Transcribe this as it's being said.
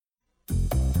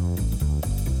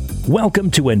Welcome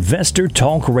to Investor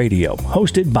Talk Radio,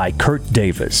 hosted by Kurt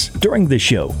Davis. During the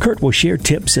show, Kurt will share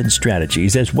tips and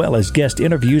strategies as well as guest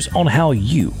interviews on how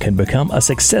you can become a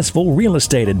successful real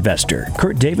estate investor.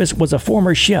 Kurt Davis was a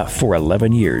former chef for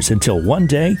 11 years until one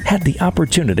day had the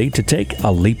opportunity to take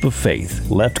a leap of faith,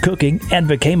 left cooking, and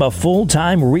became a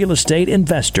full-time real estate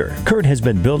investor. Kurt has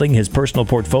been building his personal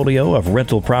portfolio of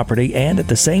rental property and at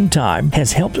the same time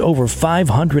has helped over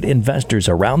 500 investors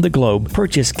around the globe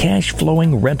purchase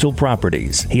cash-flowing rental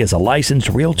properties. He is a licensed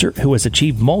realtor who has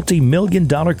achieved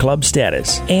multi-million-dollar club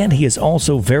status, and he is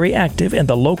also very active in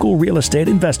the local real estate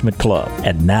investment club.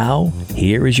 And now,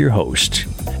 here is your host,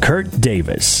 Kurt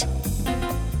Davis.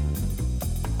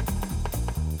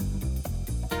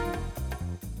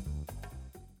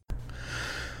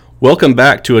 Welcome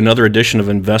back to another edition of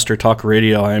Investor Talk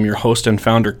Radio. I am your host and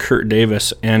founder, Kurt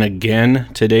Davis, and again,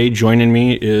 today joining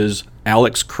me is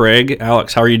Alex Craig.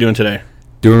 Alex, how are you doing today?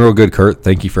 Doing real good, Kurt.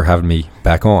 Thank you for having me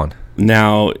back on.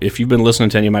 Now, if you've been listening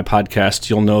to any of my podcasts,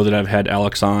 you'll know that I've had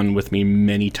Alex on with me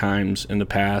many times in the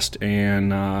past,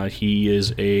 and he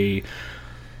is a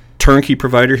turnkey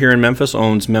provider here in Memphis,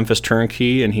 owns Memphis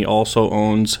Turnkey, and he also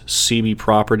owns CB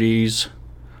Properties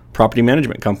Property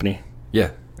Management Company. Yeah,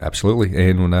 absolutely.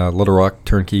 And Little Rock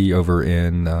Turnkey over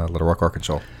in Little Rock,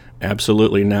 Arkansas.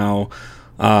 Absolutely. Now,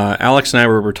 Alex and I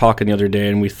were talking the other day,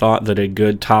 and we thought that a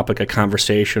good topic of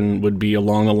conversation would be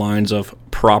along the lines of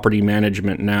property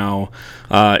management. Now,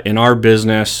 in our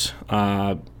business,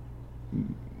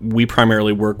 we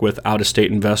primarily work with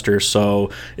out-of-state investors,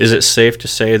 so is it safe to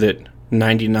say that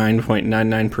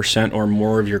 99.99% or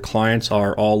more of your clients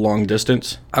are all long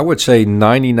distance? I would say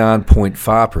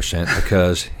 99.5%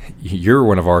 because you're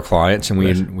one of our clients, and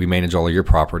we manage all of your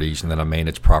properties, and then I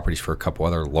manage properties for a couple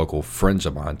other local friends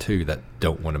of mine too that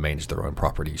don't want to manage their own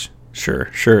properties. Sure.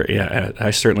 Yeah,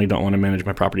 I certainly don't want to manage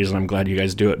my properties, and I'm glad you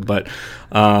guys do it. But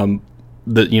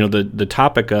the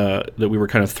topic that we were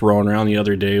kind of throwing around the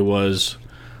other day was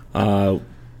kind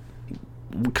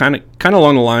of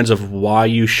along the lines of why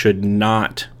you should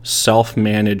not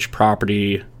self-manage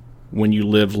property when you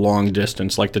live long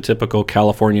distance, like the typical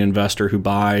California investor who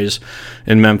buys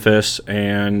in Memphis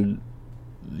and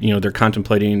they're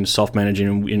contemplating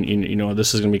self-managing. And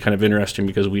this is going to be kind of interesting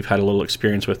because we've had a little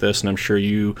experience with this, and I'm sure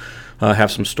you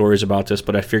have some stories about this.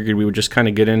 But I figured we would just kind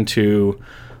of get into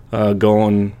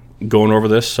going over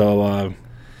this. So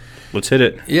let's hit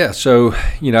it. Yeah. So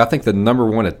I think the number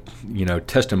one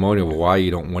testimonial of why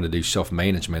you don't want to do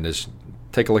self-management is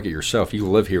take a look at yourself. You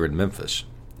live here in Memphis.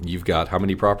 You've got how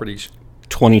many properties?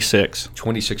 26.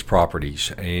 26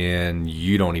 properties, and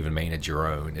you don't even manage your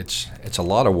own. It's a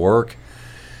lot of work,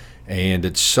 and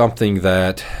it's something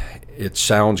that it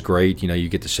sounds great. You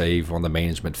get to save on the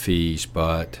management fees,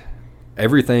 but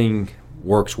everything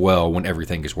works well when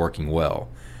everything is working well.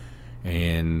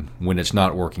 And when it's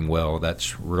not working well,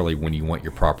 that's really when you want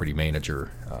your property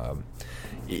manager.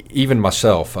 Even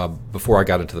myself, before I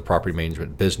got into the property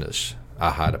management business, I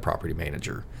hired a property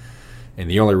manager. And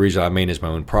the only reason I manage my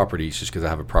own properties is because I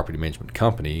have a property management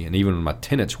company. And even when my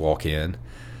tenants walk in,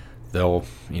 they'll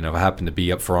happen to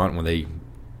be up front when they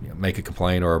make a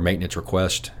complaint or a maintenance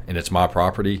request, and it's my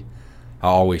property. I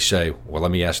always say, well,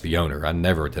 let me ask the owner. I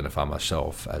never identify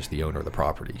myself as the owner of the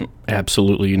property.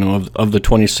 Absolutely. Of the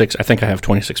 26, I think I have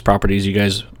 26 properties. You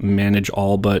guys manage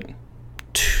all but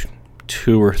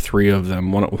two or three of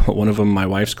them. One of them my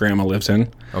wife's grandma lives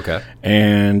in. Okay.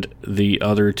 And the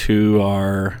other two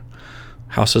are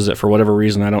houses that for whatever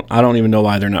reason, I don't even know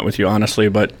why they're not with you, honestly,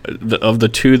 but of the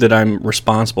two that I'm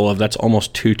responsible of, that's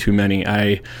almost too many.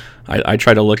 I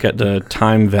try to look at the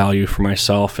time value for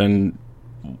myself and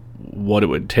what it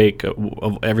would take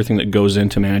of everything that goes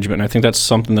into management. And I think that's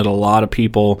something that a lot of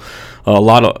people, a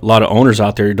lot of owners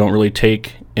out there don't really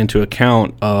take into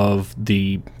account of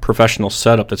the professional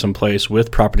setup that's in place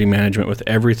with property management, with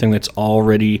everything that's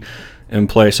already in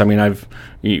place. I mean,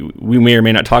 we may or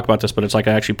may not talk about this, but it's like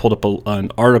I actually pulled up an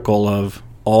article of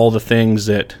all the things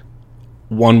that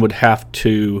one would have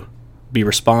to be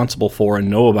responsible for and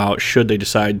know about should they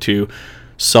decide to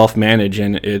self-manage,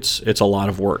 and it's a lot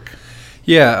of work.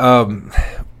 Yeah,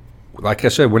 like I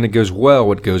said, when it goes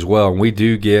well, it goes well. And we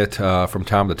do get, from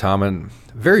time to time, and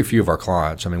very few of our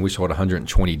clients, I mean, we sold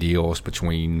 120 deals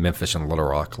between Memphis and Little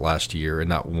Rock last year, and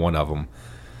not one of them.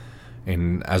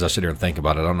 And as I sit here and think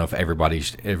about it, I don't know if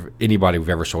anybody we've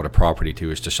ever sold a property to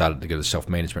has decided to go the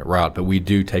self-management route, but we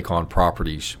do take on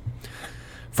properties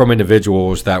from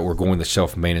individuals that were going the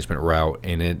self-management route,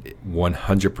 and it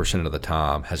 100% of the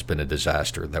time has been a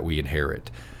disaster that we inherit.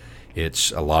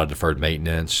 It's a lot of deferred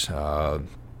maintenance, an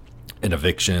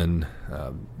eviction,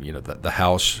 the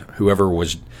house, whoever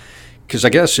was because I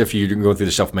guess if you go through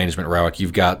the self-management route,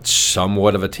 you've got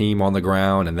somewhat of a team on the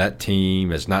ground, and that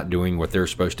team is not doing what they're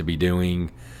supposed to be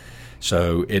doing.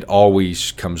 So it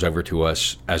always comes over to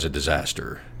us as a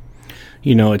disaster.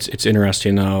 It's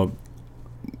interesting.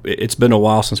 It's been a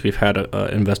while since we've had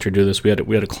an investor do this. We had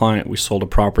a client we sold a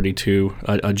property to,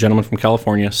 a gentleman from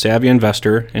California, savvy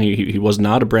investor, and he was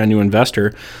not a brand new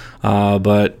investor,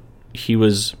 but he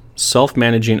was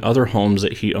self-managing other homes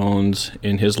that he owns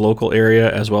in his local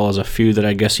area, as well as a few that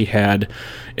I guess he had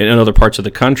in other parts of the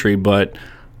country. But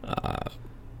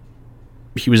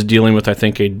he was dealing with, I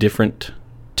think, a different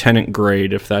tenant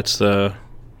grade, if that's a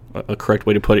correct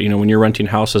way to put it. When you're renting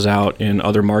houses out in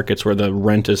other markets where the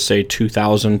rent is, say,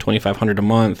 $2,000, $2,500 a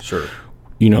month, sure,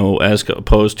 as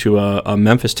opposed to a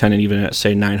Memphis tenant, even at,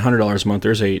 say, $900 a month,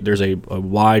 there's a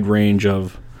wide range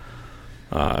of.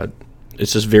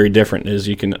 It's just very different, as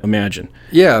you can imagine.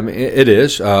 Yeah, I mean, it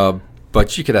is.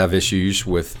 But you could have issues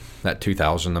with that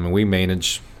 $2,000. I mean, we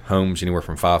manage homes anywhere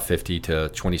from $550 to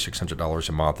 $2,600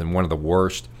 a month, and one of the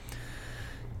worst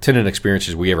tenant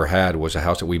experiences we ever had was a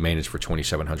house that we managed for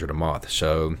 $2,700 a month.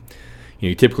 So,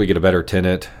 you typically get a better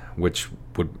tenant, which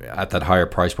would at that higher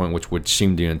price point, which would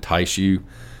seem to entice you.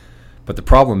 But the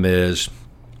problem is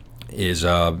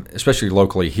especially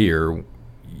locally here,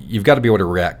 you've got to be able to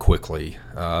react quickly.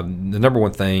 The number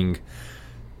one thing,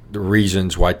 the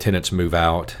reasons why tenants move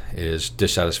out is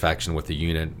dissatisfaction with the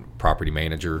unit property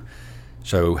manager.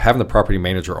 So having the property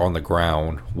manager on the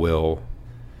ground will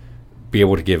be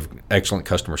able to give excellent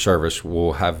customer service,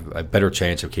 will have a better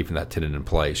chance of keeping that tenant in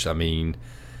place. I mean,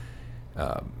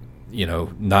 not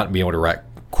being able to react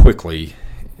quickly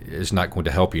is not going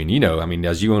to help you. And, I mean,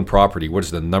 as you own property, what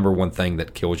is the number one thing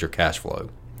that kills your cash flow?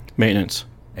 Maintenance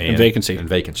and vacancy. And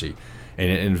vacancy. And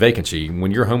in vacancy,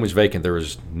 when your home is vacant, there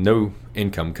is no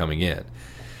income coming in.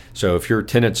 So if your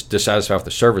tenant's dissatisfied with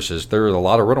the services, there are a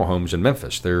lot of rental homes in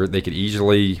Memphis. They could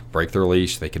easily break their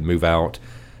lease. They could move out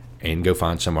and go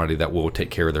find somebody that will take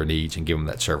care of their needs and give them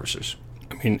that services.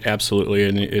 I mean, absolutely.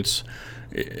 And it's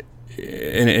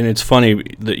funny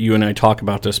that you and I talk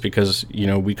about this because,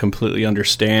 we completely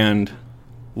understand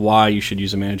why you should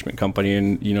use a management company.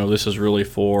 And, this is really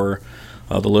for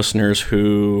the listeners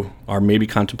who are maybe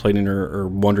contemplating or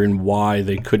wondering why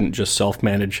they couldn't just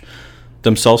self-manage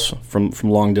themselves from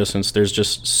long distance. There's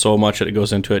just so much that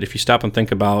goes into it. If you stop and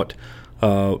think about,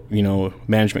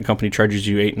 management company charges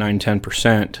you 8, 9,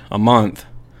 10% a month,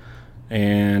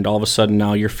 and all of a sudden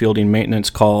now you're fielding maintenance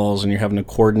calls and you're having to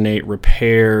coordinate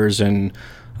repairs, and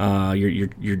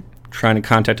you're trying to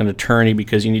contact an attorney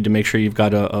because you need to make sure you've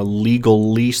got a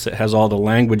legal lease that has all the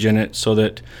language in it so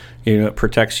that it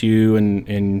protects you,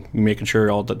 and making sure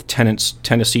all the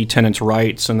Tennessee tenants'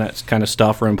 rights and that kind of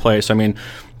stuff are in place. I mean,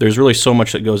 there's really so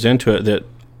much that goes into it that,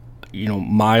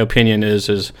 my opinion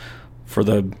is for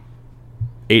the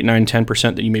 8, 9,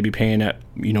 10% that you may be paying at,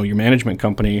 your management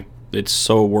company, it's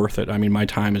so worth it. I mean, my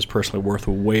time is personally worth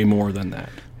way more than that.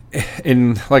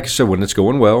 And like I said, when it's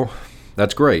going well,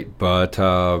 that's great. But,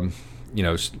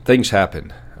 things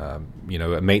happen. A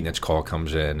maintenance call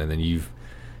comes in, and then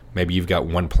you've got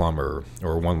one plumber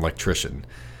or one electrician,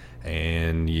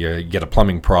 and you get a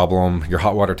plumbing problem. Your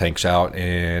hot water tank's out,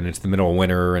 and it's the middle of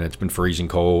winter, and it's been freezing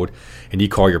cold. And you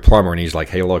call your plumber, and he's like,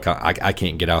 "Hey, look, I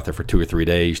can't get out there for 2 or 3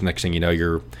 days." Next thing you know,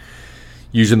 you're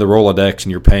using the Rolodex,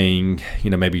 and you're paying,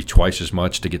 maybe twice as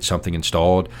much to get something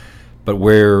installed. But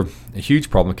where a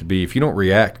huge problem could be, if you don't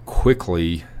react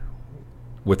quickly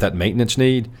with that maintenance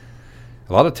need,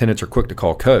 a lot of tenants are quick to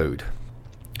call code.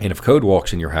 And if code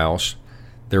walks in your house,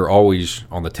 they're always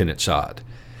on the tenant side.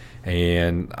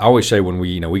 And I always say when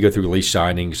we go through lease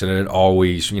signings, and it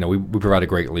always, we provide a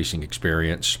great leasing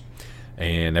experience,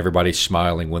 and everybody's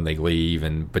smiling when they leave.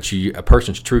 But a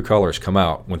person's true colors come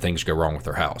out when things go wrong with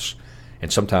their house.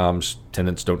 And sometimes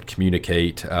tenants don't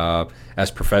communicate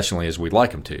as professionally as we'd like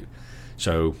them to.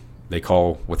 So they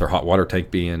call with their hot water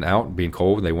tank being out and being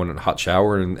cold, and they want a hot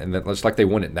shower, and it's like they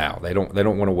want it now. They don't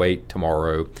want to wait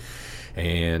tomorrow.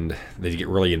 And they get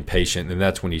really impatient, and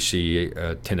that's when you see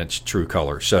a tenant's true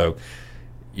color. So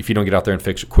if you don't get out there and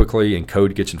fix it quickly and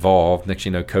code gets involved, next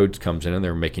thing you know, code comes in and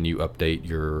they're making you update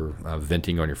your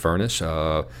venting on your furnace.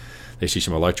 They see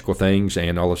some electrical things,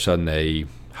 and all of a sudden a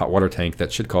hot water tank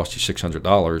that should cost you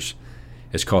 $600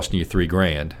 is costing you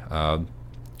 $3,000.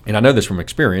 And I know this from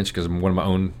experience because I'm one of my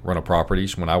own rental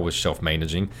properties when I was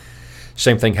self-managing.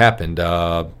 Same thing happened.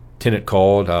 Tenant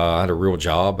called. I had a real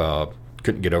job.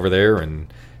 Couldn't get over there,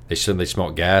 and they said they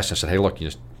smelled gas. I said, "Hey, look,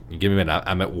 you give me a minute.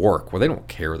 I'm at work." Well, they don't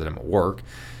care that I'm at work.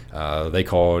 They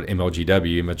called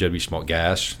MLGW. MLGW smelled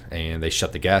gas, and they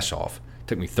shut the gas off. It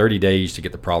took me 30 days to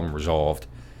get the problem resolved,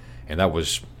 and that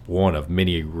was one of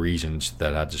many reasons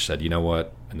that I just said, you know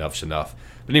what, enough's enough.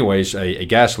 But anyways, a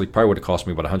gas leak probably would have cost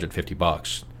me about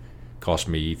 $150. Cost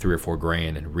me $3 or $4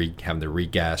 grand, and having to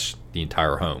regas the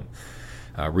entire home.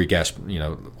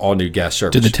 Regas, all new gas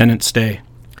service. Did the tenants stay?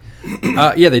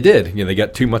 Yeah, they did. They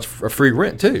got too much free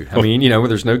rent too. I mean,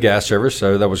 there's no gas service,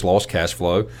 so that was lost cash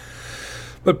flow.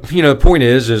 But the point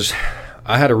is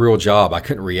I had a real job. I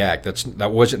couldn't react.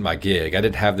 That wasn't my gig. I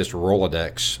didn't have this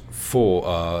Rolodex full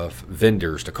of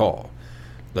vendors to call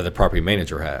that the property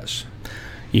manager has.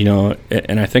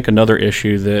 And I think another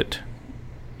issue that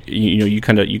you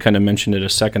kind of mentioned it a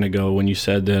second ago when you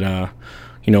said that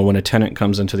when a tenant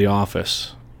comes into the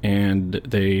office and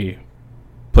they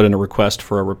put in a request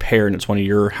for a repair and it's one of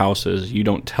your houses, you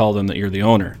don't tell them that you're the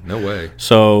owner. No way.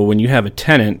 So when you have a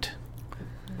tenant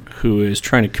who is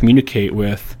trying to communicate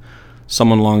with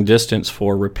someone long distance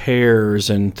for repairs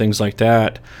and things like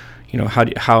that,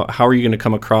 how are you going to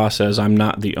come across as I'm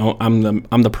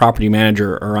the property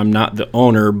manager, or I'm not the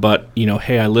owner, but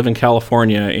hey, I live in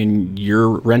California and you're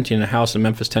renting a house in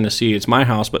Memphis, Tennessee. It's my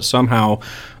house, but somehow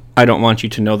I don't want you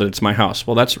to know that it's my house.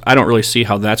 Well, I don't really see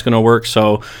how that's going to work.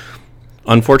 So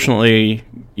unfortunately,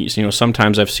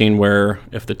 sometimes I've seen where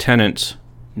if the tenants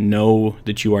know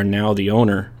that you are now the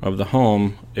owner of the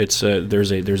home, there's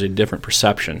a different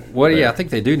perception. Well, yeah, I think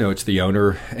they do know it's the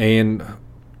owner, and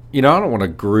I don't want to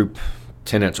group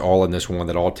tenants all in this one,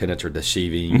 that all tenants are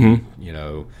deceiving,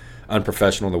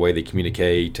 unprofessional in the way they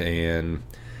communicate and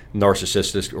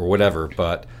narcissistic or whatever.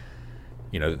 But,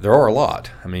 there are a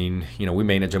lot. I mean, we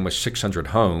manage almost 600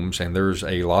 homes, and there's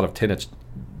a lot of tenants,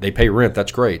 they pay rent,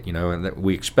 that's great, and that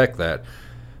we expect that.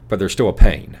 But they're still a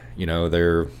pain.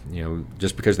 They're,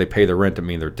 just because they pay the rent doesn't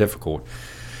mean they're difficult.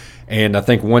 And I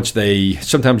think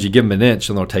sometimes you give them an inch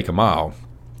and they'll take a mile.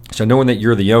 So knowing that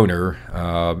you're the owner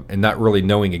and not really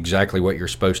knowing exactly what you're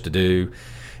supposed to do,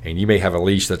 and you may have a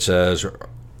lease that says,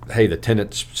 hey, the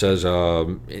tenant says,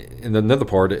 in another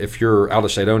part, if you're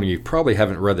out-of-state owner, you probably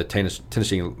haven't read the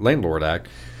Tennessee Landlord Act.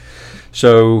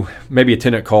 So maybe a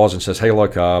tenant calls and says, hey,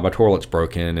 look, my toilet's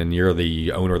broken, and you're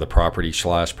the owner of the property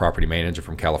 / property manager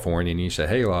from California, and you say,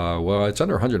 hey, well, it's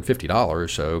under $150,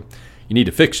 so you need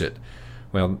to fix it.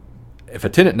 Well, if a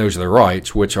tenant knows their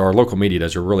rights, which our local media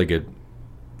does a really good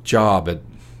job at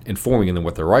informing them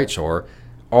what their rights are,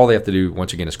 all they have to do,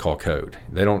 once again, is call code.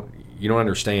 You don't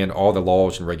understand all the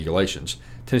laws and regulations.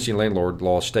 Tennessee landlord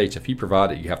law states if you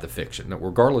provide it, you have to fix it. Now,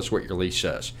 regardless of what your lease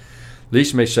says.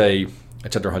 Lease may say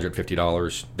it's under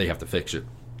 $150, they have to fix it.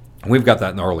 And we've got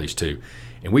that in our lease too.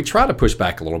 And we try to push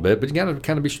back a little bit, but you got to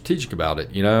kind of be strategic about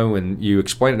it, and you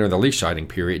explain it during the lease signing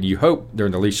period, and you hope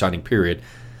during the lease signing period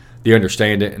they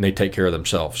understand it and they take care of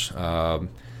themselves.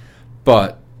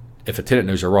 But if a tenant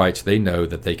knows their rights, they know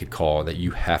that they could call, that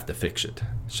you have to fix it.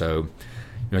 So,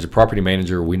 as a property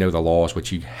manager, we know the laws,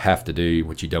 what you have to do,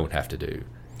 what you don't have to do.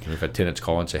 And if a tenant's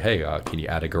call and say, hey, can you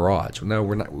add a garage? Well, no,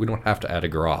 we don't have to add a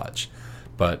garage.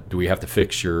 But do we have to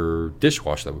fix your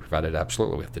dishwasher that we provided?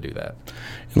 Absolutely, we have to do that.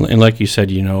 And like you said,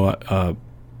 a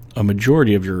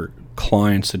majority of your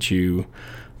clients that you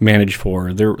manage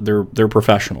for, they're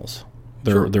professionals.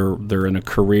 They're in a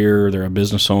career, they're a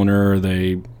business owner,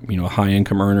 they high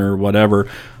income earner, whatever.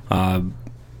 A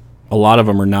lot of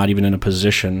them are not even in a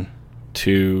position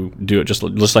to do it.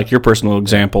 Just like your personal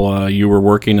example, you were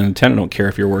working and the tenant don't care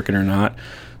if you're working or not.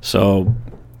 So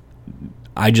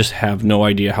I just have no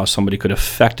idea how somebody could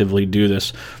effectively do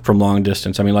this from long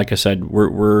distance. I mean, like I said,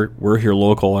 we're here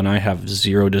local, and I have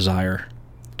zero desire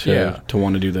to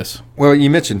want to do this. Well, you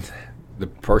mentioned the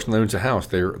person that owns the house,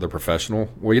 they're professional.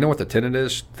 Well, you know what the tenant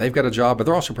is? They've got a job, but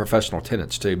they're also professional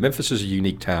tenants too. Memphis is a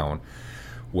unique town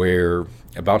where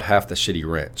about half the city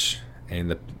rents,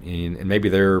 and maybe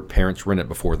their parents rent it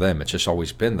before them. It's just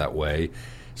always been that way.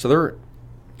 So they're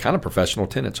kind of professional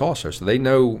tenants also. So they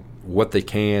know what they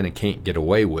can and can't get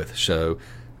away with. So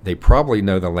they probably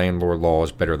know the landlord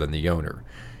laws better than the owner.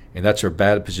 And that's a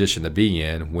bad position to be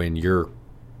in when your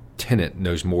tenant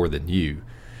knows more than you.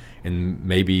 And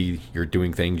maybe you're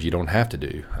doing things you don't have to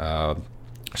do.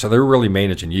 So they're really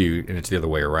managing you, and it's the other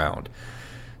way around.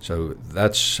 So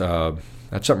that's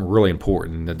something really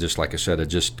important. That, just like I said, it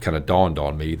just kind of dawned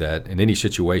on me that in any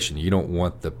situation, you don't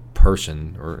want the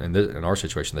person, or in our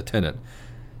situation, the tenant,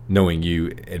 knowing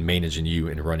you and managing you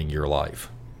and running your life.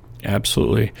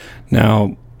 Absolutely.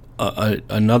 Now,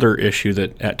 another issue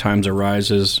that at times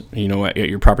arises, at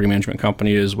your property management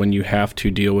company, is when you have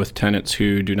to deal with tenants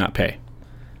who do not pay.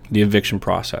 The eviction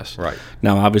process. Right.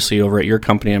 Now, obviously, over at your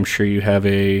company, I'm sure you have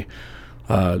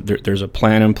there's a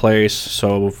plan in place.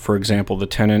 So, for example, the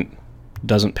tenant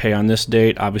doesn't pay on this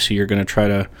date, obviously you're going to try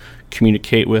to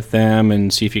communicate with them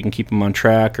and see if you can keep them on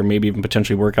track, or maybe even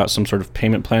potentially work out some sort of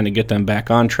payment plan to get them back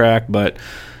on track. But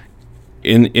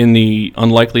in the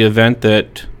unlikely event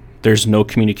that there's no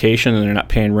communication and they're not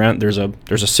paying rent, there's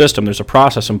a system, there's a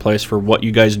process in place for what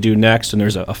you guys do next, and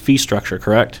there's a fee structure,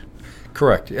 correct?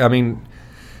 Correct. I mean,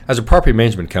 as a property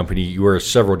management company, you wear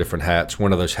several different hats.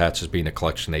 One of those hats is being a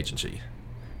collection agency.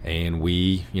 And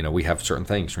we have certain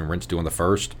things. Rent's due on the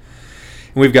first.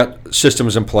 And we've got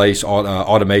systems in place,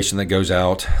 automation that goes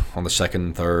out on the second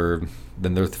and third.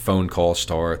 Then there's the phone calls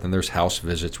start. Then there's house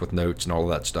visits with notes and all of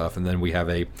that stuff. And then we have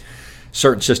a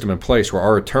certain system in place where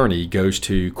our attorney goes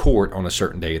to court on a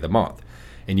certain day of the month.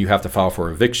 And you have to file for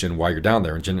eviction while you're down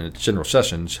there in general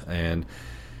sessions. And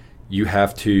you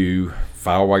have to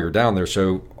file while you're down there.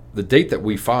 So the date that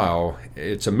we file,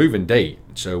 it's a moving date.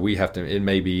 So we have to, it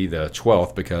may be the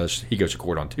 12th because he goes to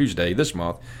court on Tuesday this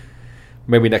month.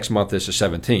 Maybe next month is the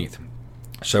 17th.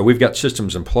 So we've got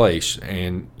systems in place.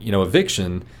 And,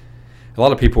 eviction, a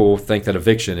lot of people think that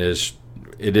eviction is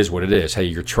what it is. Hey,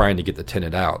 you're trying to get the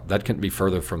tenant out. That couldn't be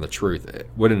further from the truth.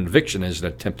 What an eviction is an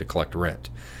attempt to collect rent.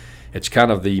 It's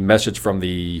kind of the message from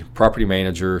the property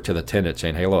manager to the tenant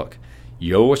saying, hey, look,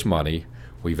 you owe us money.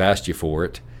 We've asked you for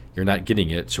it. You're not getting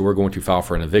it, so we're going to file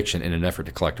for an eviction in an effort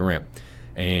to collect rent.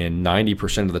 And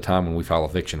 90% of the time when we file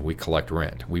eviction, we collect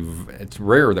rent. It's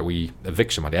rare that we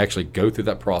evict somebody. Actually go through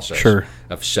that process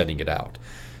of setting it out.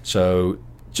 So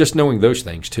just knowing those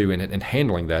things, too, and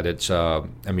handling that, it's,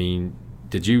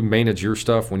 did you manage your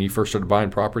stuff when you first started buying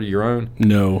property your own?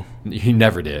 No. You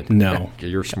never did? No.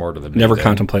 You're smarter than me. Never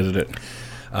contemplated it.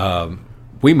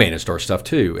 We managed our stuff,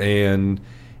 too. And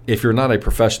if you're not a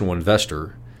professional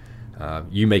investor,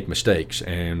 you make mistakes.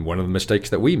 And one of the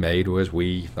mistakes that we made was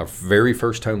our very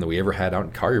first home that we ever had out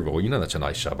in Collierville, that's a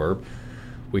nice suburb.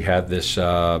 We had this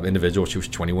individual, she was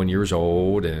 21 years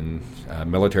old and a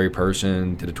military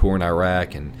person, did a tour in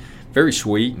Iraq, and very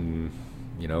sweet and,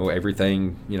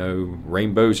 everything,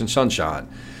 rainbows and sunshine.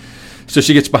 So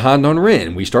she gets behind on rent,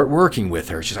 and we start working with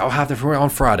her. She says, I'll have it on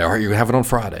Friday. All right, you have it on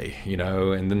Friday,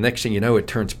 And the next thing you know, it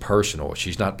turns personal.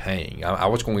 She's not paying. I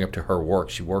was going up to her work.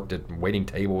 She worked at waiting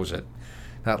tables at,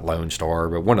 not Lone Star,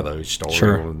 but one of those stores,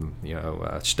 sure.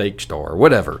 Steak Star,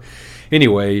 whatever.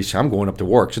 Anyways, I'm going up to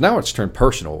work. So now it's turned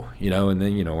personal, and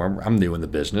then, I'm new in the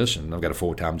business, and I've got a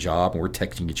full-time job, and we're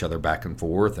texting each other back and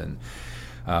forth. And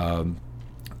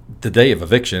the day of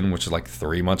eviction, which is like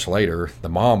 3 months later, the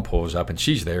mom pulls up and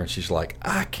she's there and she's like,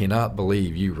 I cannot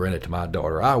believe you rented to my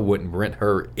daughter. I wouldn't rent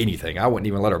her anything. I wouldn't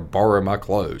even let her borrow my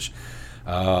clothes.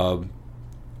 I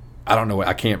don't know.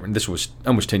 This was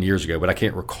almost 10 years ago, but I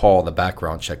can't recall the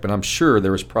background check. But I'm sure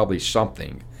there was probably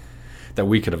something that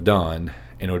we could have done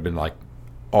and it would have been like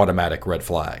automatic red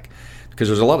flag. Because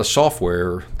there's a lot of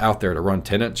software out there to run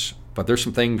tenants, but there's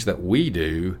some things that we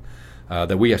do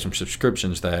that we have some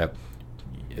subscriptions that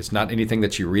it's not anything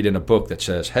that you read in a book that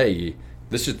says, hey,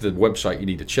 this is the website you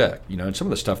need to check. And some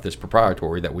of the stuff that's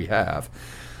proprietary that we have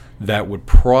that would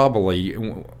probably,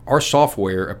 our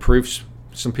software approves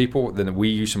some people, then we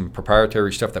use some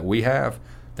proprietary stuff that we have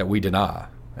that we deny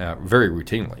very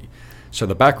routinely. So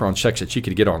the background checks that you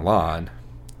could get online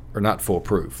are not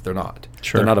foolproof. They're not.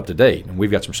 Sure. They're not up to date. And we've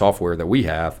got some software that we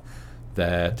have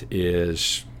that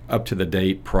is up to the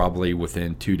date probably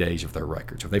within 2 days of their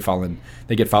records. If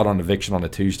they get filed on eviction on a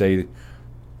Tuesday,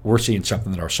 we're seeing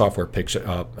something that our software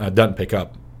doesn't pick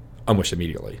up almost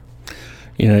immediately.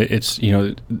 It's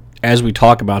as we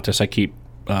talk about this, I keep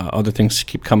other things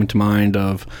keep coming to mind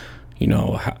of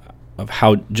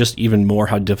how just even more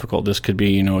how difficult this could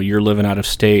be. You're living out of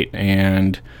state,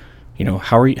 and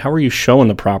how are you showing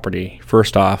the property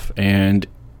first off, and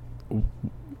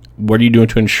what are you doing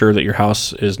to ensure that your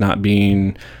house is not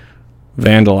being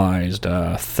vandalized,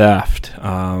 theft,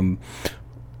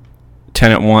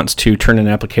 tenant wants to turn in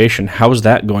an application. How is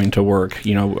that going to work? Are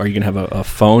you going to have a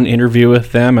phone interview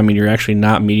with them? You're actually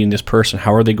not meeting this person.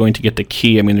 How are they going to get the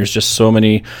key? There's just so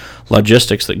many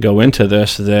logistics that go into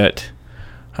this that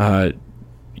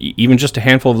even just a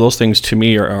handful of those things to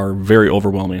me are very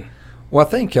overwhelming. Well, I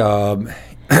think,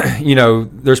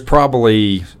 there's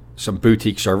probably some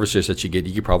boutique services that you get.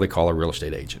 You could probably call a real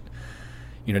estate agent.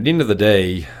 At the end of the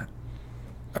day,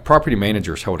 a property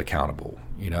manager is held accountable.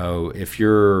 If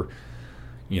you're,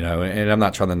 and I'm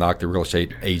not trying to knock the real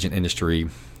estate agent industry,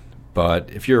 but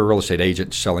if you're a real estate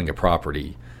agent selling a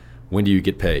property, when do you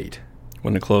get paid?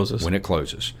 When it closes. When it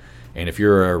closes. And if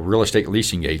you're a real estate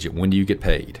leasing agent, when do you get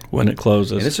paid? When it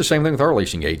closes. And it's the same thing with our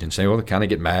leasing agents. They kind of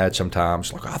get mad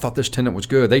sometimes. Like, I thought this tenant was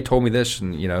good. They told me this,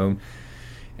 and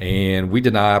and we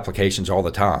deny applications all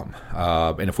the time.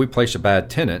 And if we place a bad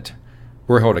tenant,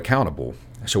 we're held accountable.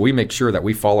 So we make sure that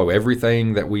we follow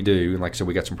everything that we do. And like I said,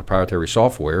 we got some proprietary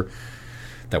software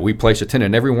that we place a tenant.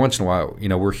 And every once in a while,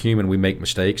 we're human. We make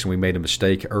mistakes, and we made a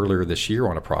mistake earlier this year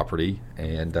on a property.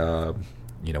 And,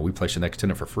 we placed the next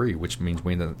tenant for free, which means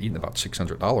we ended up eating about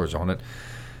 $600 on it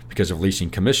because of leasing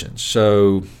commissions.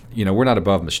 So, we're not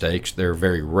above mistakes. They're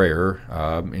very rare.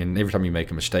 And every time you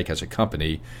make a mistake as a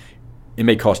company, it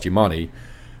may cost you money,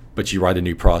 but you write a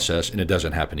new process and it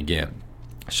doesn't happen again.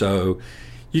 So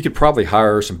you could probably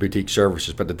hire some boutique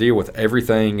services, but to deal with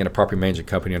everything in a property management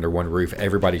company under one roof,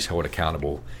 everybody's held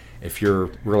accountable. If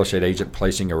your real estate agent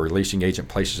placing or a leasing agent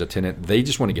places a tenant, they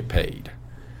just want to get paid.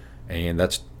 And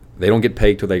they don't get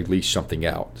paid till they lease something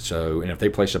out. So, and if they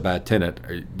place a bad tenant,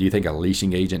 do you think a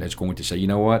leasing agent is going to say, you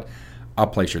know what, I'll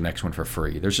place your next one for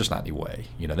free? There's just not any way.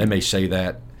 They may say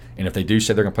that, and if they do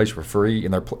say they're going to place it for free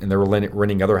and they're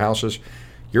renting other houses,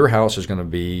 your house is going to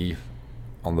be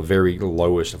on the very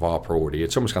lowest of all priority.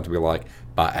 It's almost going to be like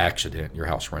by accident your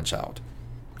house rents out.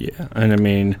 Yeah,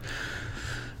 and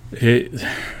it's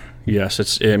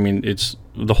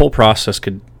the whole process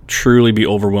could truly be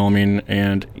overwhelming,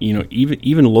 and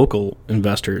even local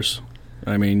investors.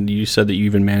 You said that you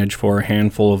even manage for a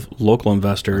handful of local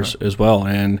investors as well,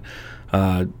 and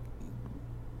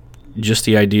just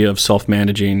the idea of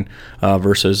self-managing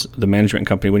versus the management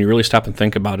company. When you really stop and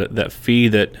think about it, that fee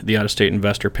that the out-of-state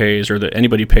investor pays, or that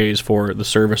anybody pays for the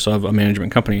service of a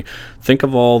management company, think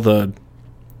of all the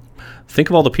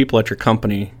people at your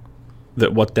company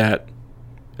that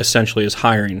essentially is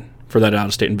hiring for that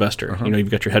out-of-state investor. You've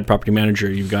got your head property manager,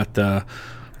 you've got the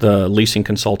leasing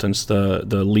consultants,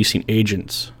 the leasing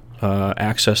agents,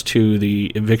 access to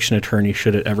the eviction attorney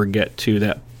should it ever get to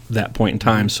that point in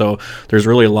time. So there's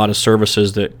really a lot of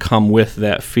services that come with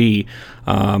that fee.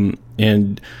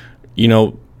 Out-of-state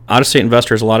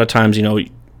investors, a lot of times,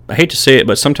 I hate to say it,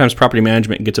 but sometimes property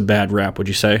management gets a bad rap, would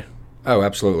you say? Oh,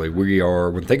 absolutely.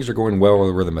 When things are going well,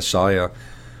 we're the messiah.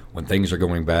 When things are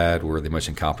going bad, we're the most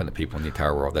incompetent people in the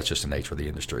entire world. That's just the nature of the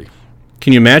industry.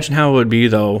 Can you imagine how it would be,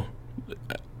 though,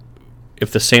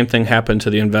 if the same thing happened to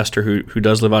the investor who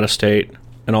does live out of state,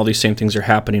 and all these same things are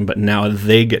happening, but now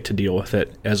they get to deal with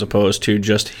it, as opposed to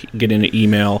just getting an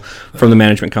email from the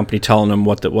management company telling them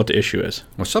what the issue is?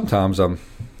 Well, sometimes, I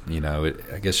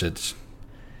guess it's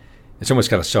almost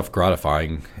kind of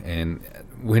self-gratifying. And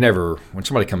when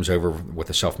somebody comes over with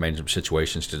a self-management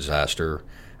situation, it's a disaster.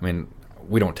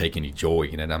 We don't take any joy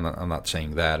in it. I'm not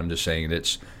saying that. I'm just saying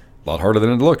it's a lot harder than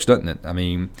it looks, doesn't it?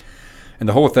 And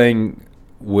the whole thing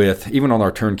even on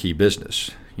our turnkey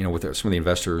business, with some of the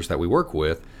investors that we work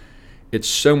with, it's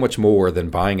so much more than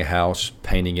buying a house,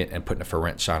 painting it, and putting a for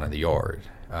rent sign in the yard.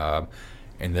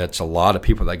 And that's a lot of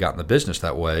people that got in the business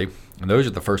that way, and those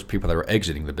are the first people that are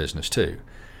exiting the business too.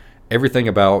 Everything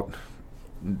about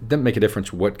doesn't make a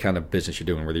difference what kind of business you're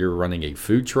doing, whether you're running a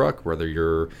food truck, whether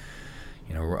you're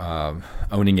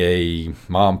owning a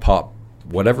mom pop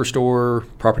whatever store,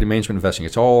 property management investing,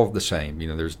 it's all the same.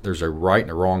 There's a right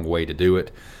and a wrong way to do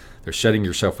it. They're setting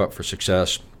yourself up for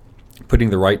success, putting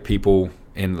the right people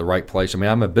in the right place.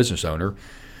 I'm a business owner.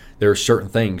 There are certain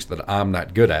things that I'm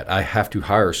not good at. I have to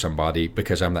hire somebody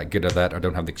because I'm not good at that. I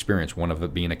don't have the experience, one of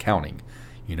it being accounting.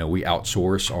 We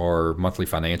outsource our monthly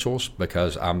financials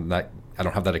because I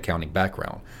don't have that accounting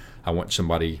background. I want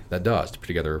somebody that does to put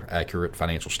together accurate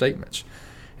financial statements.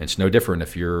 And it's no different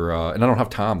if you're, and I don't have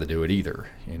time to do it either.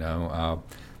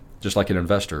 Just like an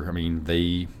investor.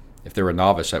 If they're a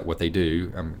novice at what they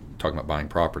do, I'm talking about buying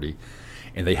property,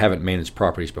 and they haven't managed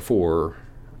properties before,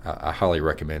 I highly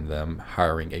recommend them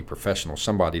hiring a professional,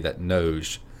 somebody that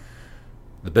knows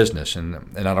the business.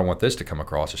 And I don't want this to come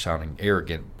across as sounding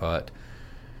arrogant, but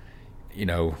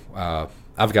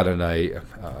I've got a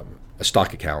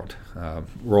stock account,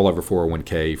 rollover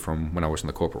 401k from when I was in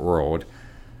the corporate world.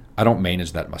 I don't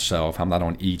manage that myself. I'm not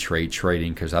on E-Trade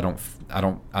trading because I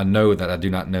know that I do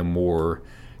not know more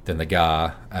than the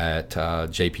guy at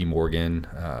JP Morgan.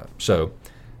 So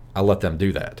I let them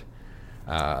do that.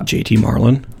 JT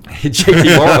Marlin.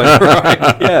 JT Marlin,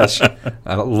 right, yes.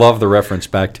 I love the reference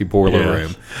back to Boiler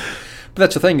Room. But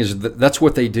that's the thing is that's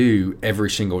what they do every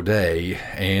single day.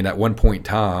 And at one point in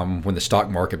time, when the stock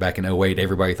market back in 2008,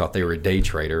 everybody thought they were a day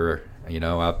trader.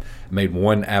 I made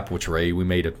one Apple trade. We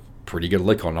made a pretty good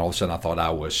lick on it. All of a sudden I thought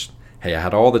I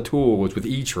had all the tools with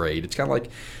E-Trade. It's kind of like,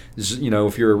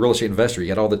 if you're a real estate investor, you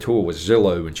got all the tools with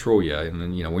Zillow and Troya. And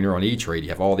then, when you're on E-Trade, you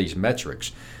have all these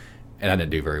metrics. And I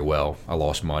didn't do very well. I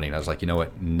lost money. And I was like, you know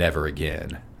what? Never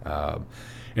again.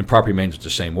 And property management's the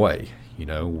same way.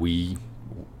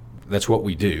 That's what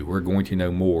we do. We're going to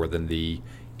know more than the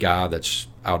guy that's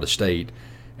out of state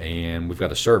and we've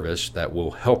got a service that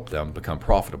will help them become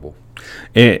profitable.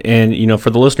 And you know, for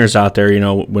the listeners out there, you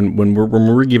know, when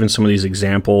we're giving some of these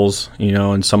examples, you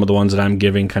know, and some of the ones that I'm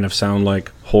giving kind of sound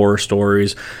like horror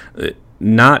stories.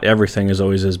 Not everything is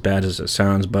always as bad as it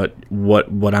sounds, but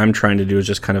what I'm trying to do is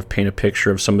just kind of paint a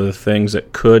picture of some of the things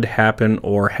that could happen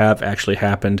or have actually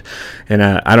happened. And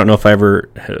I don't know if I ever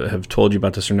have told you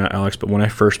about this or not, Alex, but when I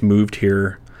first moved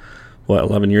here,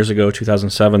 11 years ago,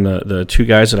 2007, the two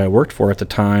guys that I worked for at the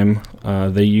time,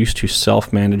 they used to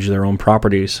self-manage their own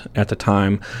properties at the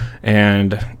time,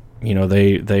 and you know,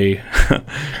 they they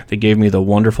gave me the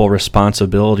wonderful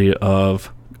responsibility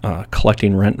of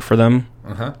collecting rent for them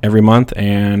every month,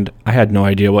 and I had no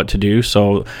idea what to do.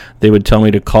 So they would tell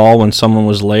me to call when someone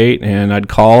was late, and I'd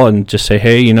call and just say,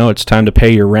 hey, you know, it's time to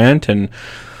pay your rent. And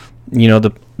you know,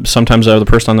 sometimes the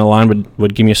person on the line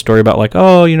would give me a story about like,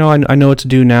 oh, you know, I know it's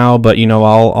due now, but you know,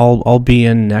 I'll be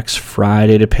in next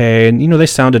Friday to pay. And you know, they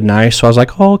sounded nice, so I was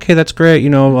like, oh, okay, that's great. You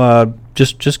know,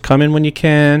 just come in when you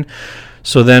can.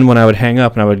 So then when I would hang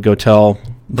up and I would go tell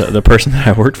the person that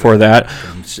I worked for that,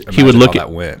 he would look at,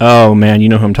 oh man, you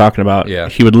know who I'm talking about. Yeah.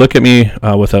 He would look at me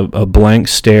with a blank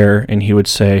stare, and he would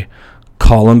say,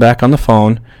 call him back on the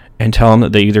phone and tell them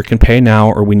that they either can pay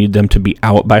now or we need them to be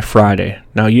out by Friday.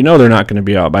 Now, you know they're not going to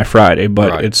be out by Friday,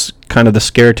 but It's kind of the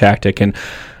scare tactic. And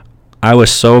I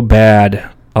was so bad.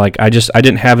 Like, I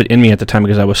didn't have it in me at the time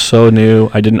because I was so new.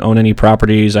 I didn't own any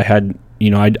properties. I had, you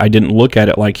know, I didn't look at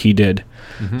it like he did.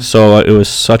 Mm-hmm. So it was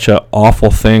such an awful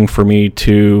thing for me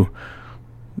to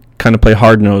kind of play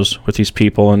hard nose with these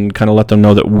people and kind of let them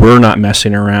know that we're not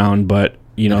messing around, but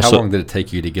you know, how long did it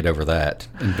take you to get over that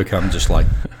and become just like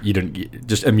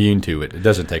just immune to it? It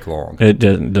doesn't take long. It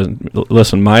doesn't.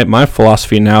 Listen, my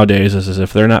philosophy nowadays is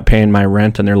if they're not paying my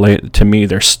rent and they're late to me,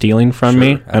 they're stealing from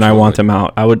me, absolutely. And I want them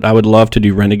out. I would love to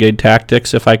do renegade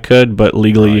tactics if I could, but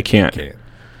legally you can't.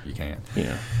 You can't.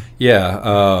 Yeah.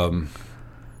 Yeah.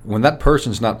 When that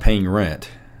person's not paying rent,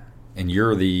 and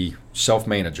you're the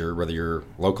self-manager, whether you're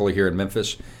locally here in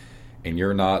Memphis, and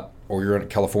you're not, or you're in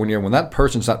California, when that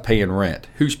person's not paying rent,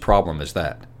 whose problem is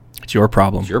that? It's your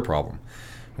problem. It's your problem.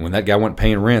 And when that guy wasn't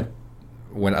paying rent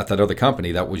at that other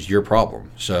company, that was your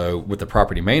problem. So with the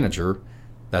property manager,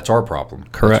 that's our problem.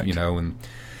 Correct. You know, and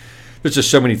there's just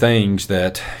so many things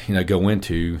that, you know, go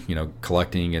into, you know,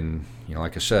 collecting. And, you know,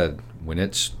 like I said, when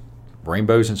it's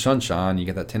rainbows and sunshine, you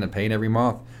get that tenant paying every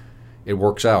month, it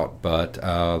works out. But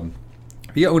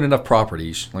if you own enough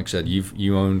properties, like I said,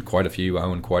 you own quite a few, I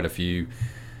own quite a few.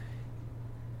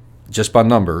 Just by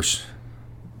numbers,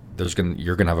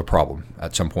 you're gonna have a problem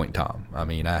at some point in time. I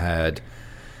mean, I've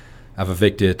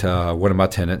evicted one of my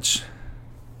tenants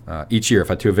each year. I've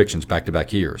had 2 evictions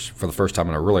back-to-back years for the first time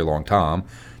in a really long time.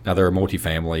 Now they're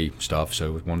multifamily stuff,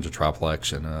 so one's a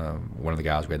triplex, and one of the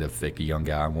guys we had to evict a young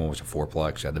guy, and one was a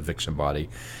fourplex. I had to evict somebody.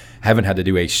 Haven't had to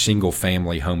do a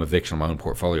single-family home eviction on my own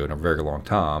portfolio in a very long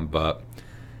time, but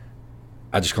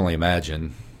I just can only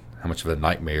imagine how much of a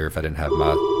nightmare if I didn't have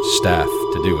my staff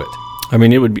to do it. I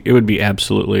mean, it would be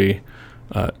absolutely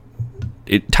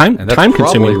time consuming.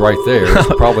 Probably right there.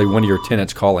 It's probably one of your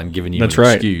tenants calling, giving you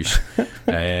excuse,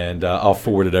 and I'll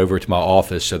forward it over to my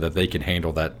office so that they can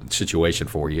handle that situation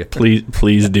for you.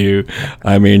 Please do.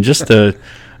 I mean, just to,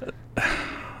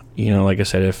 you know, like I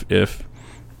said, if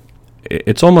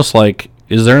it's almost like,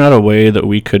 is there not a way that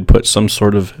we could put some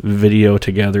sort of video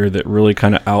together that really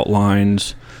kind of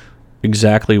outlines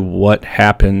exactly what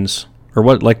happens, or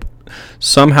what, like,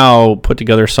 somehow put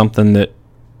together something that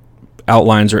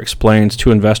outlines or explains to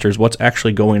investors what's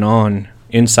actually going on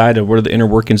inside of what are the inner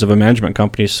workings of a management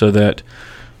company, so that,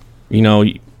 you know,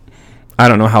 I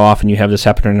don't know how often you have this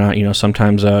happen or not. You know,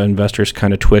 sometimes investors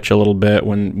kind of twitch a little bit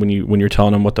when you're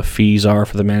telling them what the fees are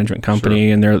for the management company,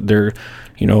 sure. And they're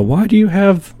you know, why do you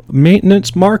have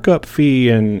maintenance markup fee,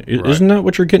 and isn't that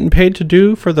what you're getting paid to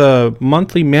do for the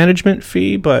monthly management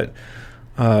fee? But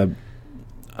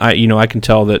I can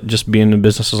tell that just being in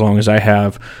business as long as I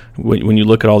have, when you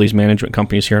look at all these management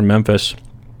companies here in Memphis,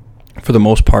 for the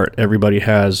most part, everybody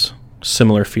has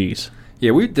similar fees.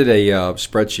 Yeah, we did a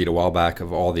spreadsheet a while back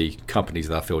of all the companies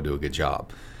that I feel do a good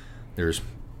job. There's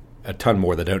a ton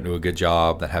more that don't do a good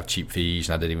job, that have cheap fees,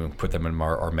 and I didn't even put them in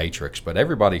our matrix, but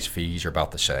everybody's fees are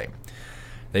about the same.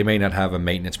 They may not have a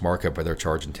maintenance markup, but they're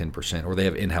charging 10%, or they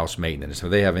have in-house maintenance. So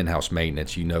if they have in-house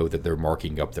maintenance, you know that they're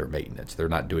marking up their maintenance. They're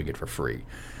not doing it for free.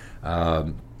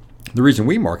 The reason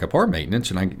we mark up our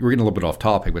maintenance, and we're getting a little bit off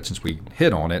topic, but since we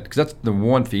hit on it, because that's the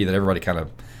one fee that everybody kind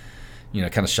of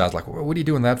shies like, well, what are you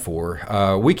doing that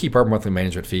for? We keep our monthly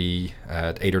management fee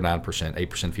at 8 or 9%.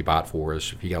 8% if you buy it for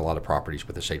us. If you got a lot of properties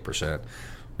with us, 8%.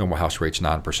 Normal house rate's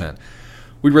 9%.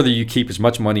 we'd rather you keep as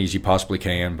much money as you possibly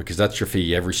can because that's your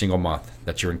fee every single month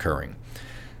that you're incurring.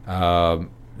 The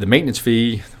maintenance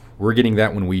fee, we're getting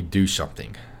that when we do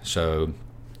something. So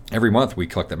every month we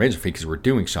collect that management fee because we're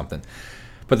doing something.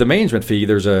 But the management fee,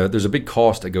 there's a big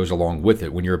cost that goes along with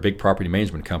it. When you're a big property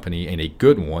management company and a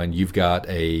good one, you've got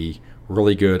a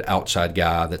really good outside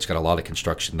guy that's got a lot of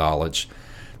construction knowledge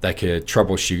that could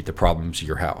troubleshoot the problems of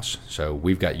your house. So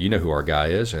we've got, you know who our guy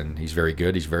is, and he's very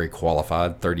good. He's very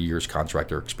qualified, 30 years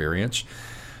contractor experience.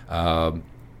 And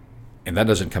that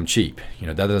doesn't come cheap.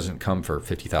 That doesn't come for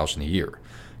 $50,000 a year.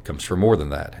 It comes for more than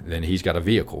that. Then he's got a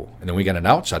vehicle. And then we got an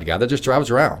outside guy that just drives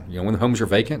around. When the homes are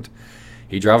vacant,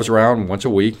 he drives around once a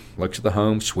week, looks at the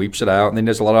home, sweeps it out, and then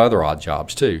there's a lot of other odd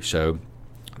jobs too, so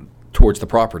towards the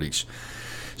properties.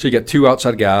 So you got 2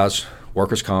 outside guys,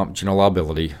 workers' comp, general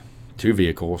liability, 2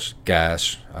 vehicles,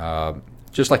 gas.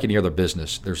 Just like any other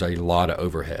business, there's a lot of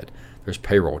overhead. There's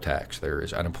payroll tax. There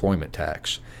is unemployment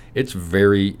tax. It's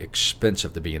very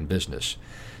expensive to be in business.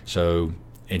 So,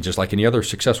 and just like any other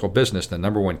successful business, the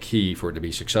number one key for it to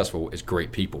be successful is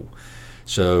great people.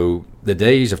 So the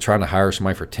days of trying to hire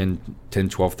somebody for 10,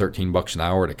 12, 13 bucks an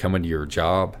hour to come into your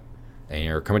job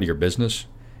or come into your business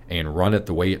and run it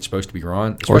the way it's supposed to be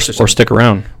run. Or stick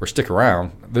around. Or stick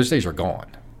around. Those days are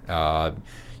gone.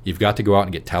 You've got to go out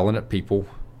and get talented people,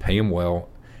 pay them well,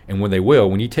 and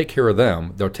when you take care of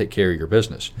them, they'll take care of your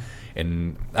business.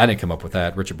 And I didn't come up with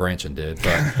that. Richard Branson did.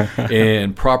 But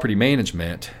in property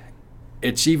management,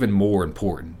 it's even more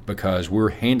important because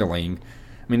we're handling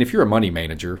 – if you're a money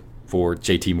manager – for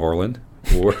J.T. Moreland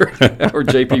or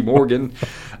J.P. Morgan,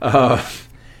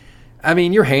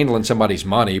 you're handling somebody's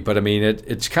money, but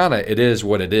it is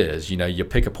what it is. You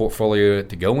pick a portfolio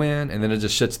to go in, and then it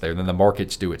just sits there, and then the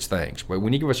markets do its things. But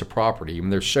when you give us a property,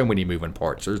 there's so many moving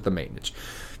parts. There's the maintenance,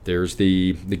 there's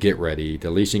the get ready,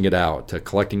 the leasing it out, to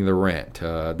collecting the rent,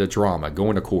 the drama,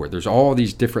 going to court. There's all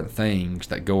these different things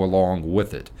that go along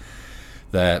with it.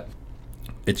 That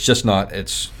it's just not.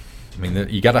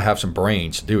 You got to have some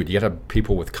brains to do it. You got to have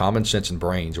people with common sense and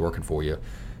brains working for you,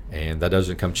 and that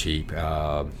doesn't come cheap.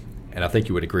 And I think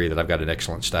you would agree that I've got an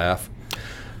excellent staff.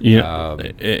 Yeah,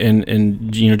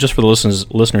 and just for the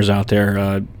listeners out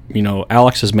there,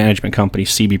 Alex's management company,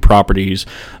 CB Properties,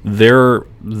 they're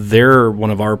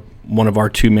one of our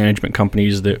 2 management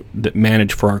companies that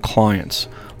manage for our clients.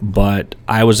 But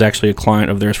I was actually a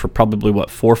client of theirs for probably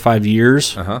 4 or 5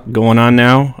 years going on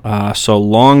now. So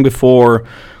long before.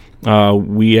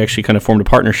 We actually kind of formed a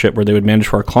partnership where they would manage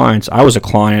for our clients. I was a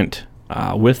client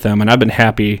with them, and I've been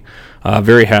happy,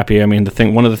 very happy.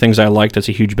 One of the things I like that's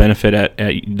a huge benefit at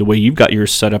the way you've got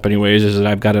yours set up anyways is that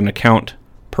I've got an account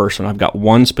person. I've got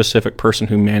one specific person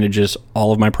who manages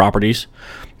all of my properties.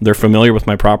 They're familiar with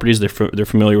my properties. They're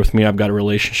familiar with me. I've got a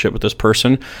relationship with this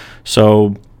person.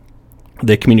 So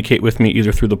they communicate with me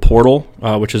either through the portal,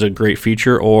 which is a great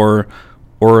feature, or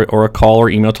a call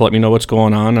or email to let me know what's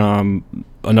going on.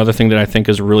 Another thing that I think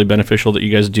is really beneficial that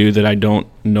you guys do that I don't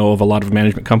know of a lot of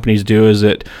management companies do is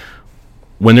that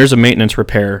when there's a maintenance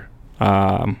repair,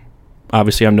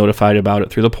 obviously I'm notified about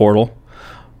it through the portal,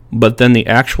 but then the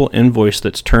actual invoice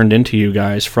that's turned into you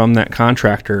guys from that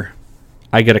contractor,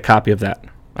 I get a copy of that.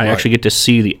 I actually get to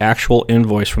see the actual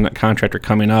invoice from that contractor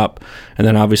coming up, and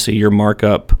then obviously your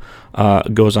markup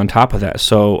goes on top of that.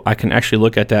 So I can actually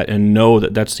look at that and know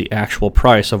that that's the actual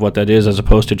price of what that is, as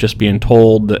opposed to just being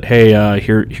told that, hey,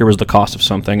 here was the cost of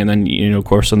something, and then of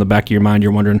course in the back of your mind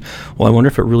you're wondering, well, I wonder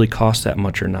if it really costs that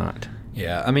much or not.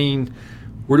 Yeah,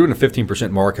 we're doing a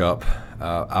 15% markup.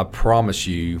 I promise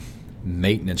you,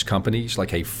 maintenance companies,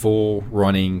 like a full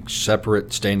running separate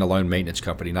standalone maintenance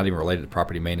company, not even related to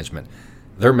property management,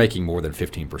 they're making more than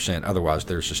 15%. Otherwise,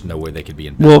 there's just no way they could be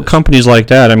in business. Well, companies like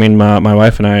that, my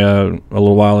wife and I, a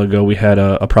little while ago, we had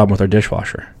a problem with our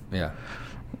dishwasher. Yeah.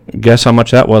 Guess how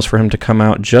much that was for him to come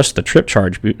out, just the trip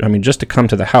charge, just to come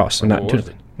to the house. And that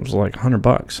it was like $100.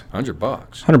 $100?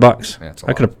 $100. Yeah, that's a lot.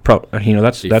 I could have,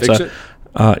 that's fix it?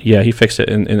 Yeah, he fixed it.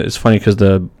 And it's funny because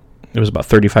it was about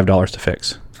 $35 to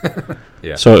fix.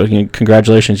 Yeah. So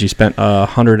congratulations, you spent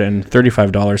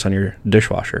 $135 on your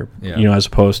dishwasher. Yeah. As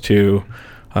opposed to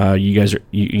you guys are,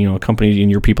 a company and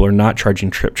your people are not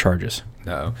charging trip charges.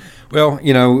 No. Well,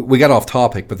 we got off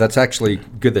topic, but that's actually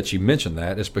good that you mentioned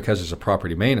that. It's because as a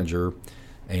property manager,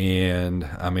 and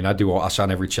I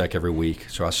sign every check every week,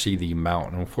 so I see the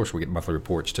amount, and of course we get monthly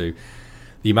reports too,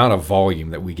 the amount of volume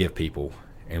that we give people,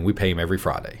 and we pay them every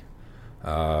Friday.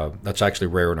 That's actually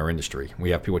rare in our industry.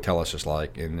 We have people tell us it's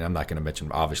like, and I'm not going to mention,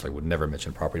 obviously would never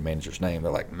mention property manager's name.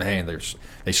 They're like, man,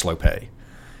 they slow pay.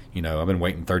 I've been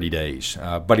waiting 30 days.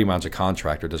 Buddy of mine's a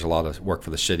contractor, does a lot of work for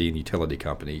the city and utility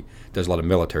company, does a lot of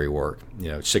military work,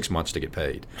 6 months to get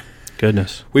paid.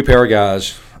 Goodness. We pay our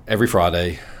guys every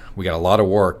Friday. We got a lot of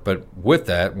work, but with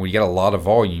that, when you got a lot of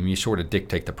volume, you sort of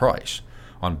dictate the price.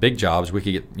 On big jobs, we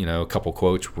could get a couple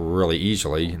quotes really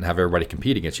easily and have everybody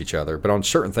compete against each other. But on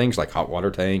certain things like hot water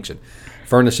tanks and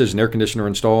furnaces and air conditioner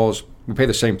installs, we pay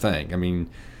the same thing. I mean,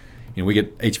 we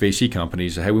get HVAC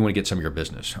companies. Hey, we want to get some of your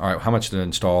business. All right, how much to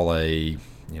install a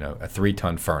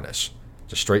 3-ton furnace?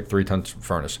 It's a straight 3-ton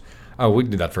furnace. Oh, we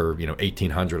can do that for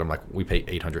 $1,800. I'm like, we pay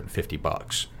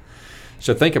 $850.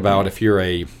 So think about if you're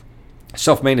a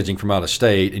self-managing from out of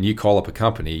state and you call up a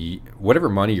company, whatever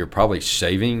money you're probably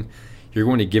saving, you're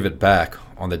going to give it back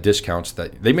on the discounts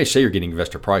that they may say you're getting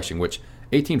investor pricing, which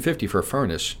 $1,850 for a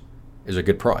furnace is a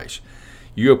good price.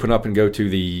 You open up and go to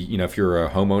the, if you're a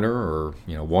homeowner or,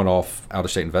 one-off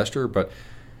out-of-state investor, but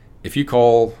if you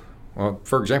call, well,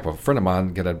 for example, a friend of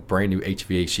mine got a brand new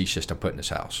HVAC system put in his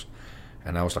house.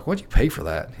 And I was like, what'd you pay for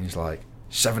that? He's like,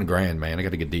 $7,000, man. I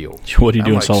got a good deal. What do you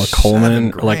do? Install a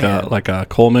Coleman, like a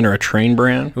Coleman or a Trane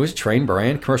brand? It was a Trane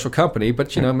brand, commercial company, but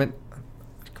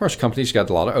commercial companies got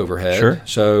a lot of overhead. Sure.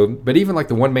 So, but even like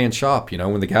the one-man shop,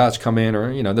 when the guys come in,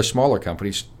 or the smaller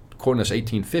companies quoting us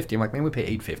 $1,850, I'm like, man, we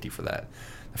pay $850 for that.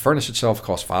 The furnace itself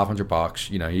costs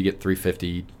 $500. You get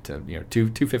 $350 to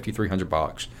 $250,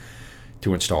 $300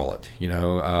 to install it.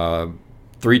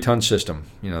 3-ton system.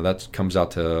 That comes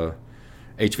out to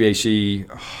HVAC,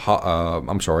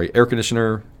 air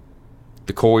conditioner,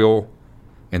 the coil,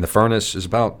 and the furnace is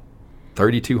about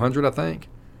 $3,200, I think.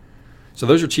 So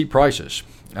those are cheap prices,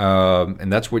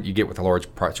 and that's what you get with a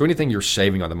large price. So anything you're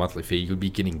saving on the monthly fee, you'll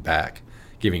be giving it back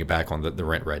on the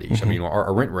rent readies. Mm-hmm. I mean,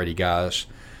 our rent ready guys,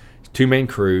 2-man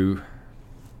crew,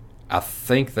 I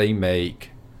think they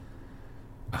make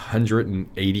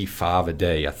 $185 a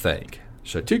day, I think.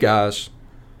 So 2 guys,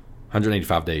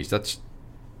 185 days. That's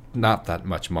not that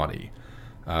much money.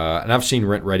 And I've seen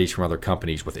rent readies from other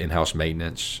companies with in-house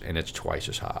maintenance, and it's twice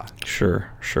as high. Sure.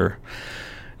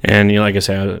 And like I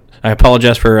said, I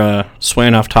apologize for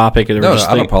swaying off topic. I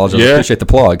don't apologize. I appreciate the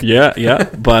plug. Yeah.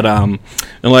 But and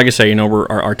like I say,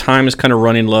 our time is kind of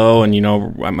running low, and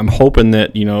I'm hoping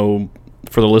that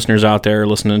for the listeners out there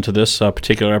listening to this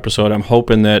particular episode, I'm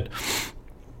hoping that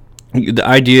the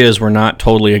idea is we're not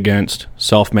totally against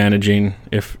self-managing.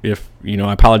 If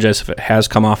I apologize if it has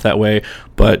come off that way,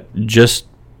 but just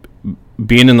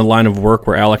being in the line of work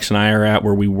where Alex and I are at,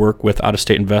 where we work with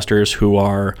out-of-state investors who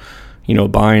are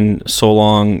buying so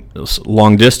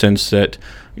long distance, that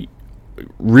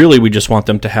really we just want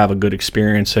them to have a good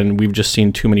experience. And we've just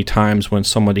seen too many times when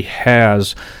somebody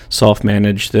has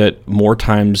self-managed that more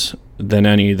times than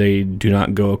any, they do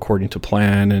not go according to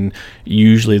plan, and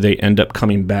usually they end up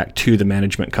coming back to the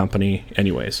management company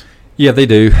anyways. Yeah, they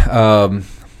do.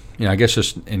 I guess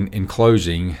just in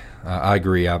closing, I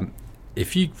agree.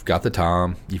 If you've got the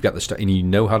time, you've got the stuff, and you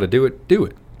know how to do it, do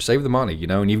it. Save the money,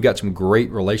 and you've got some great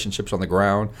relationships on the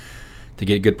ground to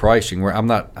get good pricing. Where I'm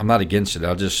not against it.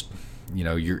 I'll just,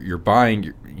 you're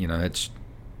buying,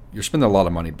 you're spending a lot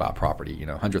of money to buy property,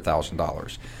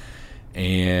 $100,000,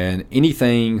 and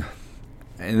anything.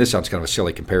 And this sounds kind of a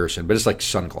silly comparison, but it's like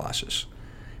sunglasses.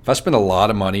 If I spend a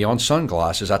lot of money on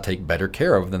sunglasses, I take better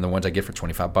care of than the ones I get for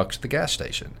 $25 at the gas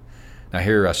station. Now,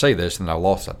 here I say this, and I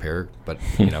lost that pair, but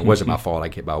it wasn't my fault. I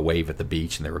get by a wave at the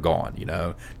beach, and they were gone.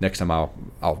 Next time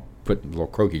I'll put little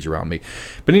croquis around me.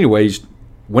 But anyways,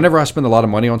 whenever I spend a lot of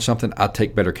money on something, I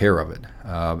take better care of it,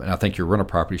 and I think your rental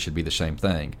property should be the same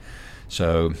thing.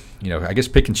 So, I guess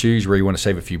pick and choose where you want to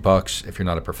save a few bucks if you're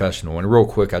not a professional. And real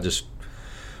quick, I just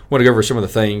want to go over some of the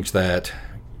things that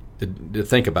to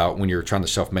think about when you're trying to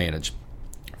self-manage.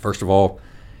 First of all,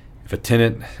 if a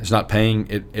tenant is not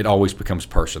paying, it always becomes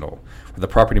personal. With the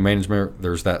property management,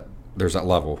 there's that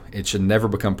level. It should never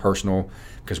become personal,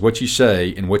 because what you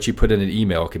say and what you put in an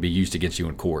email could be used against you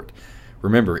in court.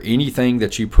 Remember, anything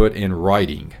that you put in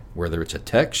writing, whether it's a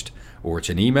text or it's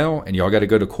an email, and y'all got to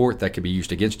go to court, that could be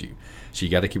used against you. So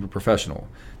you got to keep it professional.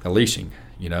 The leasing,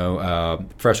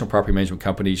 professional property management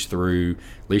companies through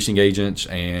leasing agents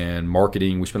and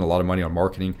marketing. We spend a lot of money on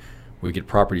marketing. We get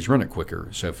properties rented quicker.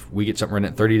 So if we get something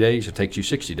rented in 30 days, it takes you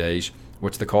 60 days.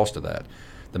 What's the cost of that?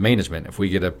 The management, if we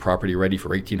get a property ready for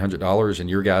 $1,800 and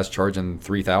your guy's charging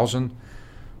 $3,000,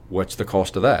 what's the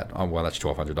cost of that? Oh, well, that's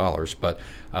 $1,200. But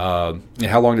and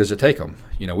how long does it take them?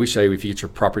 We say if you get your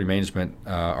property management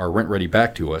or rent ready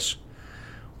back to us,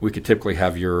 we could typically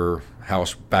have your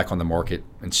house back on the market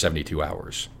in 72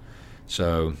 hours.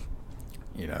 So,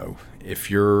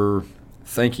 if you're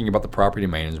thinking about the property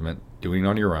management, doing it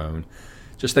on your own,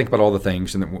 just think about all the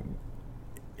things, and then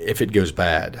if it goes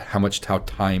bad, how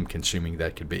time consuming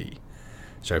that could be.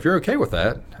 So if you're okay with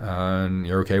that, and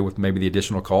you're okay with maybe the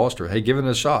additional cost, or hey, give it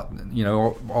a shot,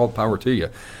 all power to you.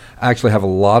 actually have a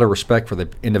lot of respect for the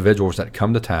individuals that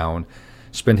come to town,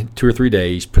 spend 2 or 3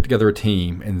 days, put together a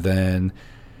team, and then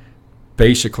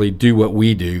basically do what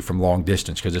we do from long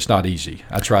distance, because it's not easy.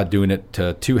 I tried doing it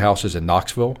to 2 houses in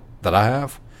Knoxville that I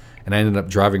have, and I ended up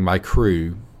driving my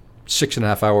crew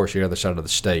 6.5 hours to the other side of the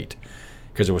state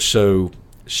because it was so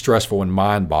stressful and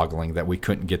mind-boggling that we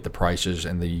couldn't get the prices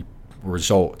and the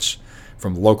results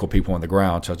from local people on the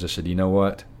ground. So I just said, you know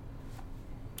what?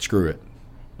 Screw it.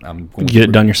 I'm going to get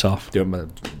it done yourself.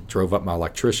 Drove up my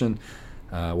electrician.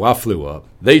 I flew up.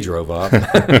 They drove up.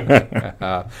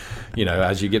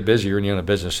 As you get busier and you're in a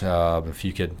business, if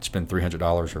you could spend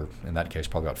 $300, or in that case,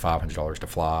 probably about $500 to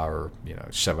fly, or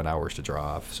 7 hours to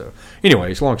drive. So,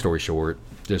 anyways, long story short,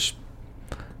 just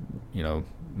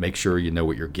make sure you know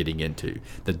what you're getting into.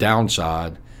 The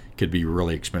downside could be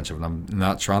really expensive, and I'm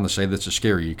not trying to say this to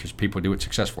scare you, because people do it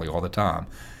successfully all the time.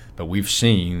 But we've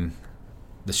seen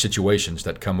the situations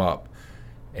that come up,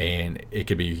 and it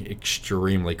could be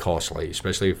extremely costly,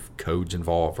 especially if codes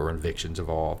involved or evictions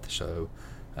involved. So,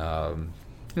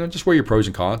 just weigh your pros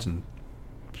and cons and,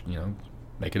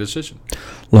 make a decision.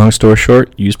 Long story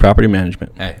short, use property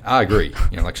management. Hey, I agree.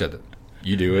 Like I said,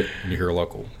 you do it and you're here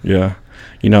local. Yeah.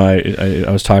 I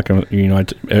was talking,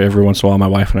 every once in a while my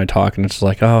wife and I talk, and it's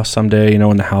like, oh, someday,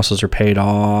 when the houses are paid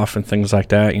off and things like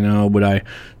that, would I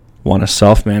want to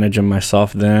self-manage them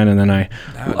myself then? And then I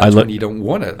look, you don't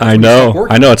want it. I know.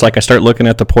 It's like I start looking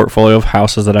at the portfolio of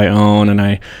houses that I own,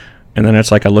 and then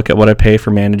it's like I look at what I pay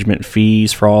for management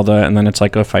fees for all that, and then it's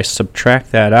like, if I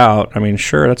subtract that out, I mean,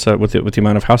 sure, that's with the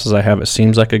amount of houses I have, it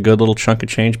seems like a good little chunk of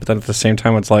change, but then at the same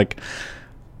time, it's like,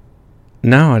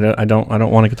 no, I don't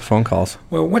want to get the phone calls.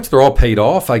 Well, once they're all paid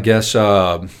off, I guess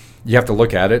you have to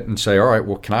look at it and say, all right,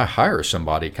 well, can I hire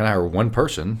somebody? Can I hire one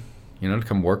person, to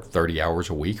come work 30 hours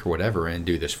a week or whatever and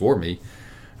do this for me?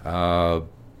 But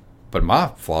my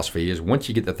philosophy is, once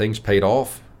you get the things paid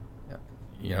off,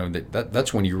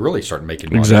 that's when you really start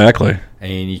making money. Exactly.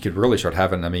 And you could really start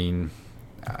having,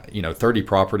 30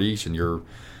 properties, and you're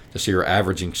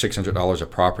averaging $600 a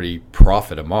property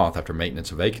profit a month after maintenance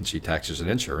and vacancy taxes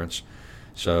and insurance.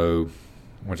 So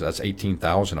that's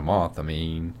 $18,000 a month.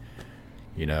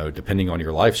 Depending on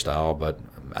your lifestyle, but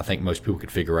I think most people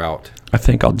could figure out. I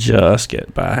think I'll just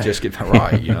get by. Just get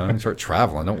right, and start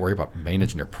traveling. Don't worry about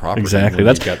managing your property. Exactly.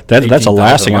 That's the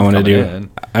last thing I want to do.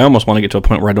 I almost want to get to a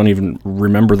point where I don't even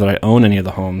remember that I own any of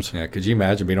the homes. Yeah, could you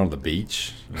imagine being on the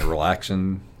beach,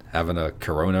 relaxing, having a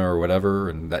Corona or whatever,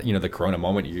 and that the Corona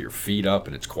moment, you get your feet up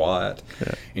and it's quiet,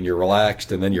 and you're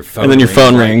relaxed, and then your phone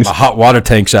rings. My hot water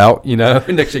tank's out,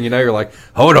 Next thing you know, you're like,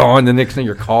 hold on. The next thing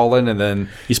you're calling, and then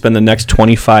you spend the next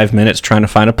 25 minutes trying to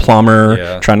find a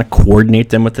plumber, trying to coordinate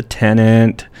them with the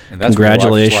tenant. And that's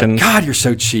congratulations! Like, God, you're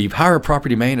so cheap. Hire a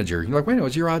property manager. You're like, wait, it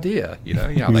was your idea. You know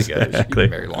how that goes. You've been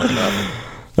married long enough.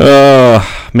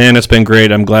 Oh man, it's been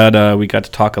great. I'm glad we got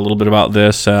to talk a little bit about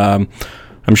this.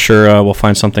 I'm sure we'll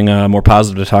find something more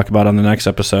positive to talk about on the next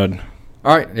episode.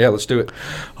 All right. Yeah, let's do it.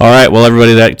 All right. Well,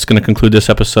 everybody, that's going to conclude this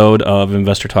episode of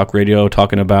Investor Talk Radio,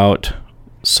 talking about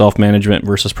self-management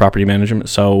versus property management.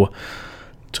 So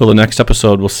till the next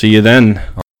episode, we'll see you then.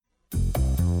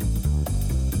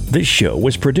 This show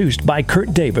was produced by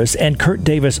Kurt Davis and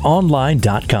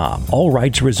KurtDavisOnline.com. All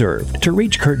rights reserved. To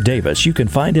reach Kurt Davis, you can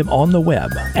find him on the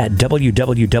web at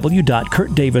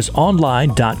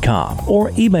www.KurtDavisOnline.com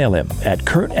or email him at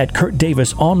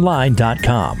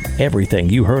Kurt@KurtDavisOnline.com. Everything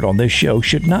you heard on this show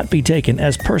should not be taken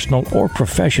as personal or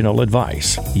professional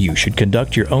advice. You should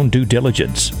conduct your own due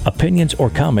diligence. Opinions or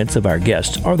comments of our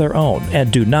guests are their own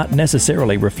and do not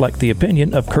necessarily reflect the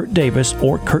opinion of Kurt Davis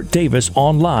or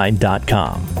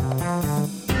KurtDavisOnline.com.